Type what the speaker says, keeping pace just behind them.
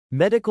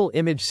Medical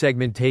image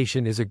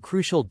segmentation is a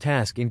crucial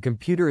task in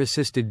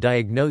computer-assisted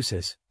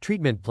diagnosis,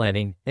 treatment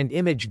planning, and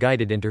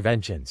image-guided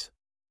interventions.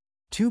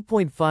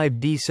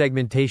 2.5D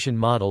segmentation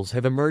models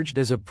have emerged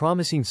as a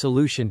promising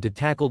solution to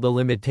tackle the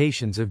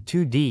limitations of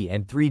 2D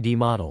and 3D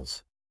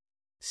models.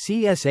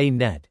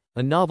 CSA-Net,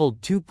 a novel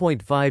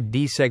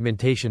 2.5D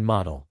segmentation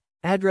model,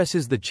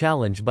 addresses the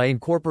challenge by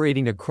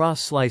incorporating a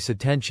cross-slice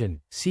attention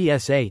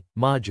 (CSA)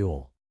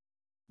 module.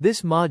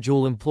 This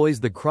module employs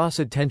the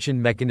cross-attention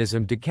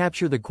mechanism to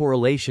capture the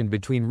correlation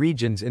between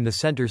regions in the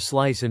center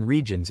slice and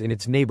regions in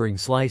its neighboring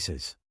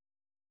slices.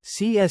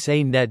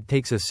 CSA-Net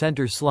takes a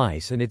center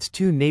slice and its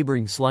two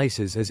neighboring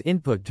slices as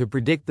input to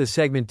predict the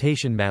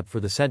segmentation map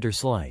for the center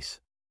slice.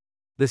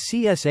 The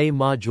CSA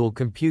module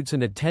computes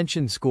an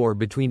attention score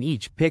between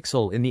each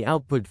pixel in the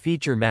output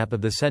feature map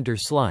of the center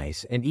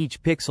slice and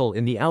each pixel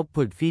in the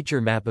output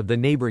feature map of the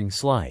neighboring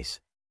slice,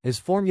 as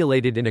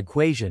formulated in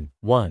equation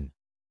 1.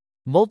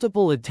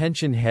 Multiple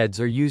attention heads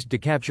are used to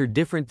capture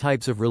different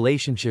types of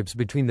relationships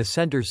between the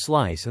center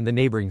slice and the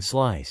neighboring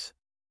slice.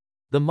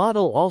 The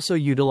model also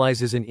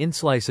utilizes an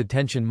in-slice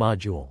attention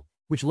module,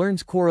 which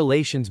learns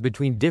correlations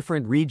between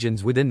different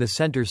regions within the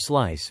center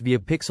slice via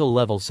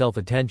pixel-level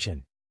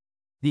self-attention.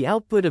 The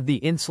output of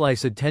the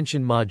in-slice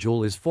attention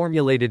module is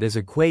formulated as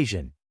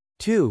equation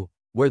 2,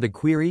 where the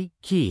query,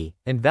 key,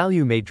 and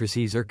value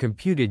matrices are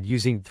computed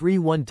using 3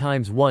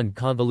 1x1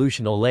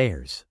 convolutional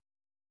layers.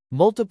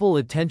 Multiple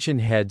attention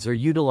heads are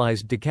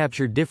utilized to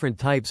capture different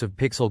types of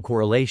pixel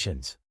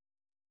correlations.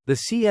 The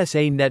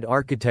CSA-Net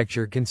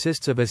architecture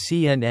consists of a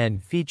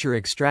CNN feature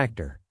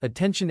extractor,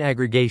 attention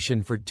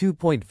aggregation for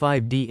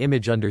 2.5D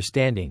image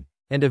understanding,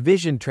 and a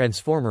vision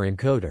transformer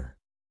encoder.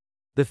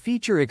 The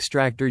feature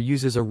extractor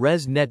uses a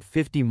ResNet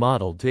 50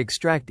 model to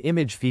extract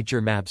image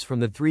feature maps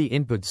from the 3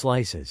 input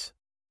slices.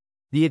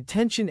 The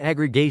attention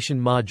aggregation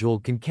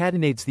module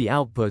concatenates the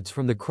outputs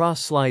from the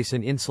cross-slice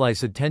and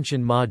in-slice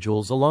attention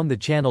modules along the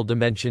channel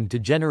dimension to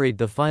generate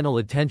the final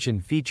attention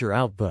feature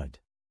output.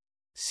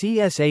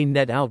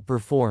 CSA-Net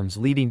outperforms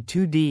leading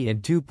 2D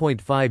and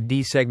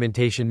 2.5D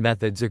segmentation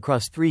methods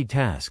across 3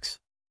 tasks: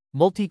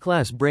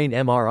 multi-class brain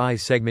MRI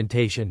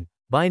segmentation,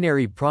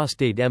 binary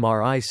prostate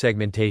MRI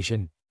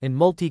segmentation, and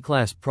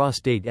multi-class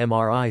prostate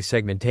MRI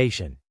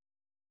segmentation.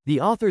 The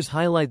authors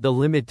highlight the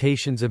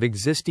limitations of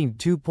existing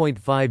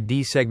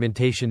 2.5D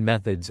segmentation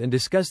methods and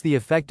discuss the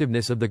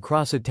effectiveness of the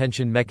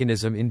cross-attention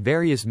mechanism in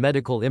various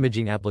medical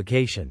imaging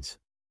applications.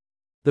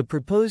 The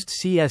proposed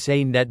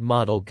CSA-Net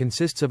model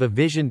consists of a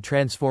vision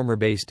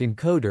transformer-based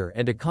encoder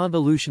and a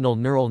convolutional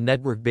neural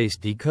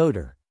network-based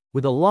decoder,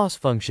 with a loss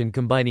function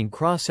combining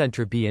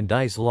cross-entropy and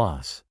dice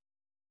loss.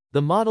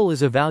 The model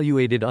is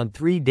evaluated on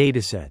 3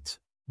 datasets: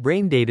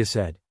 brain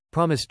dataset,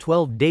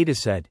 PROMIS-12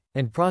 dataset,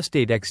 and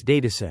prostate X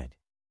dataset,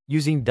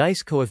 using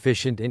dice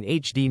coefficient and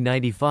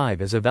HD95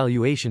 as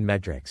evaluation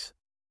metrics.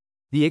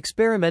 The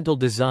experimental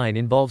design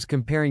involves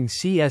comparing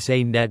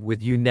CSA-Net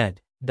with UNet,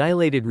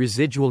 dilated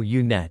residual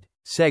UNet,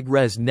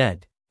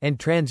 Seg-Res-Net, and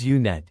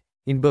Trans-UNet,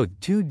 in both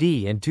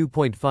 2D and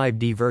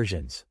 2.5D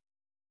versions.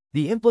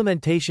 The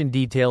implementation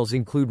details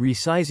include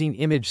resizing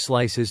image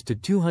slices to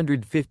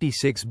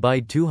 256 by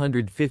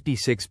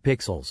 256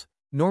 pixels,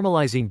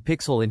 normalizing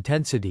pixel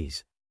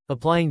intensities,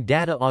 applying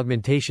data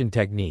augmentation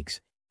techniques,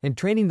 and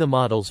training the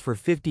models for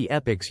 50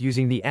 epochs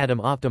using the Atom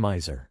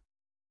optimizer.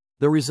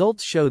 The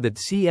results show that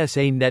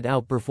CSA-Net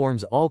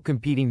outperforms all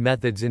competing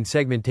methods in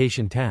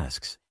segmentation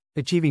tasks,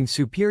 achieving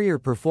superior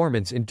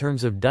performance in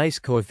terms of dice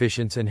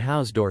coefficients and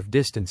Hausdorff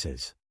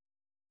distances.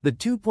 The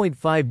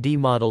 2.5D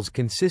models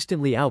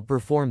consistently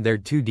outperform their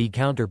 2D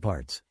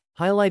counterparts,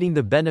 highlighting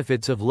the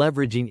benefits of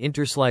leveraging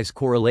interslice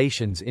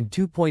correlations in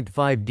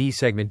 2.5D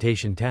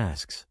segmentation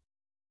tasks.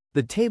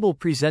 The table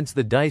presents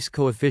the dice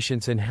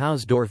coefficients and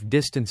Hausdorff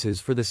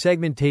distances for the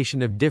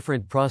segmentation of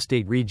different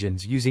prostate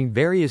regions using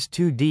various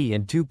 2D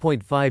and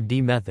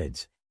 2.5D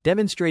methods,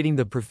 demonstrating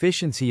the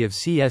proficiency of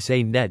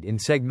CSA-Net in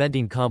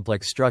segmenting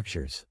complex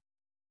structures.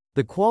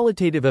 The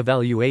qualitative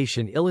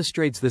evaluation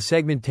illustrates the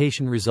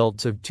segmentation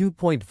results of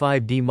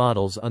 2.5D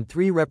models on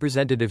 3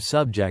 representative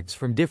subjects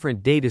from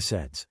different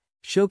datasets,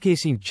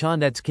 showcasing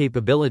CSA-Net's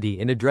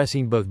capability in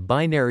addressing both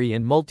binary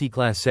and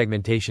multi-class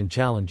segmentation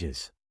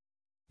challenges.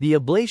 The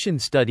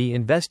ablation study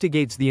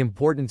investigates the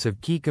importance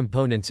of key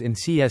components in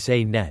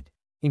CSA-Net,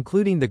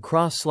 including the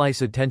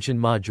cross-slice attention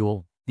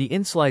module, the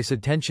in-slice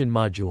attention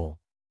module,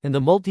 and the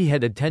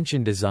multi-head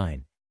attention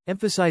design,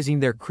 emphasizing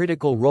their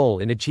critical role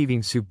in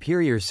achieving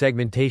superior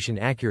segmentation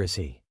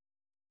accuracy.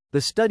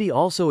 The study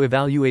also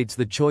evaluates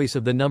the choice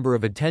of the number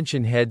of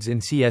attention heads in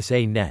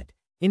CSA-Net,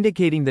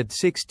 indicating that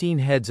 16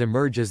 heads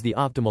emerge as the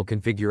optimal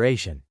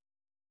configuration.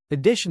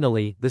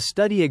 Additionally, the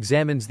study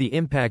examines the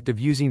impact of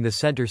using the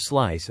center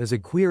slice as a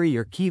query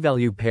or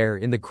key-value pair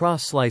in the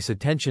cross-slice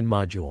attention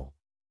module,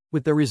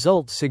 with the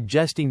results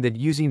suggesting that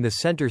using the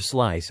center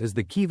slice as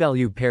the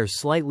key-value pair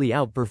slightly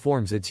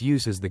outperforms its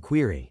use as the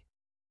query.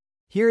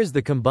 Here is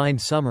the combined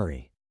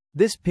summary.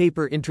 This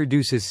paper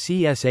introduces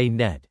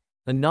CSA-Net,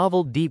 a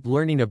novel deep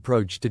learning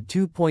approach to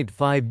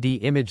 2.5D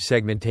image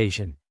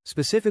segmentation,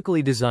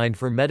 specifically designed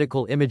for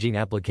medical imaging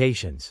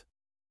applications.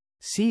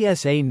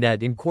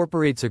 CSA-Net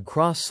incorporates a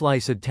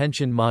cross-slice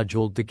attention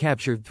module to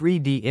capture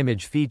 3D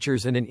image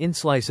features and an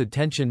in-slice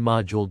attention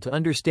module to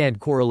understand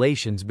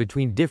correlations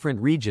between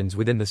different regions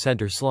within the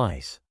center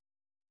slice.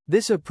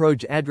 This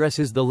approach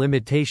addresses the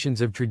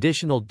limitations of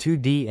traditional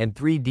 2D and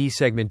 3D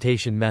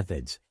segmentation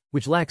methods,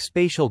 which lack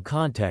spatial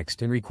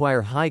context and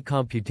require high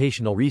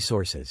computational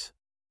resources.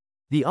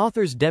 The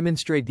authors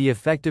demonstrate the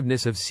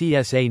effectiveness of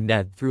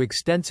CSA-Net through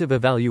extensive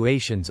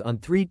evaluations on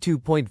three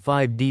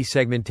 2.5D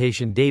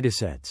segmentation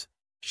datasets,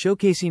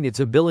 showcasing its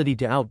ability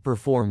to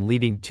outperform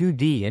leading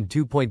 2D and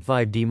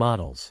 2.5D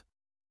models.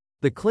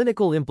 The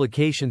clinical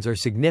implications are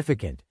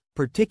significant,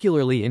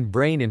 particularly in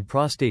brain and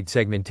prostate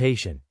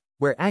segmentation,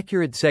 where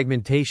accurate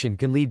segmentation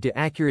can lead to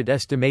accurate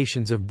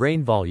estimations of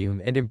brain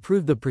volume and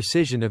improve the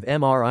precision of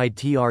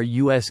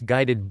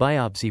MRI-TRUS-guided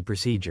biopsy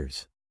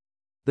procedures.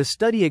 The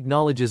study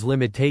acknowledges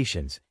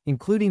limitations,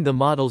 including the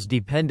model's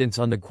dependence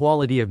on the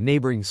quality of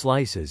neighboring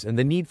slices and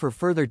the need for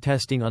further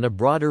testing on a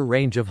broader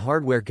range of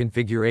hardware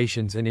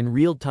configurations and in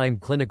real-time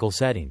clinical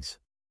settings.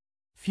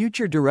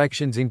 Future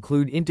directions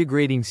include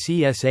integrating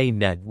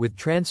CSA-Net with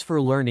transfer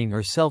learning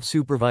or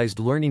self-supervised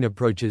learning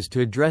approaches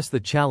to address the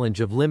challenge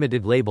of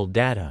limited labeled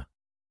data.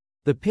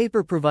 The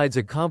paper provides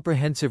a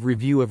comprehensive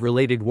review of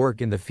related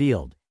work in the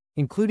field,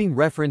 including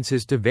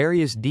references to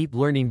various deep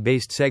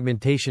learning-based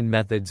segmentation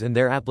methods and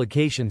their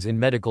applications in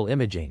medical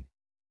imaging.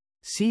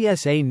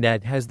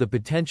 CSA-Net has the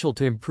potential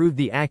to improve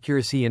the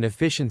accuracy and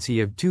efficiency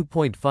of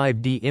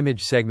 2.5D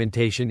image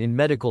segmentation in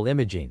medical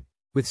imaging,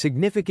 with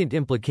significant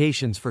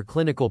implications for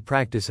clinical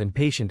practice and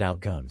patient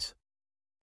outcomes.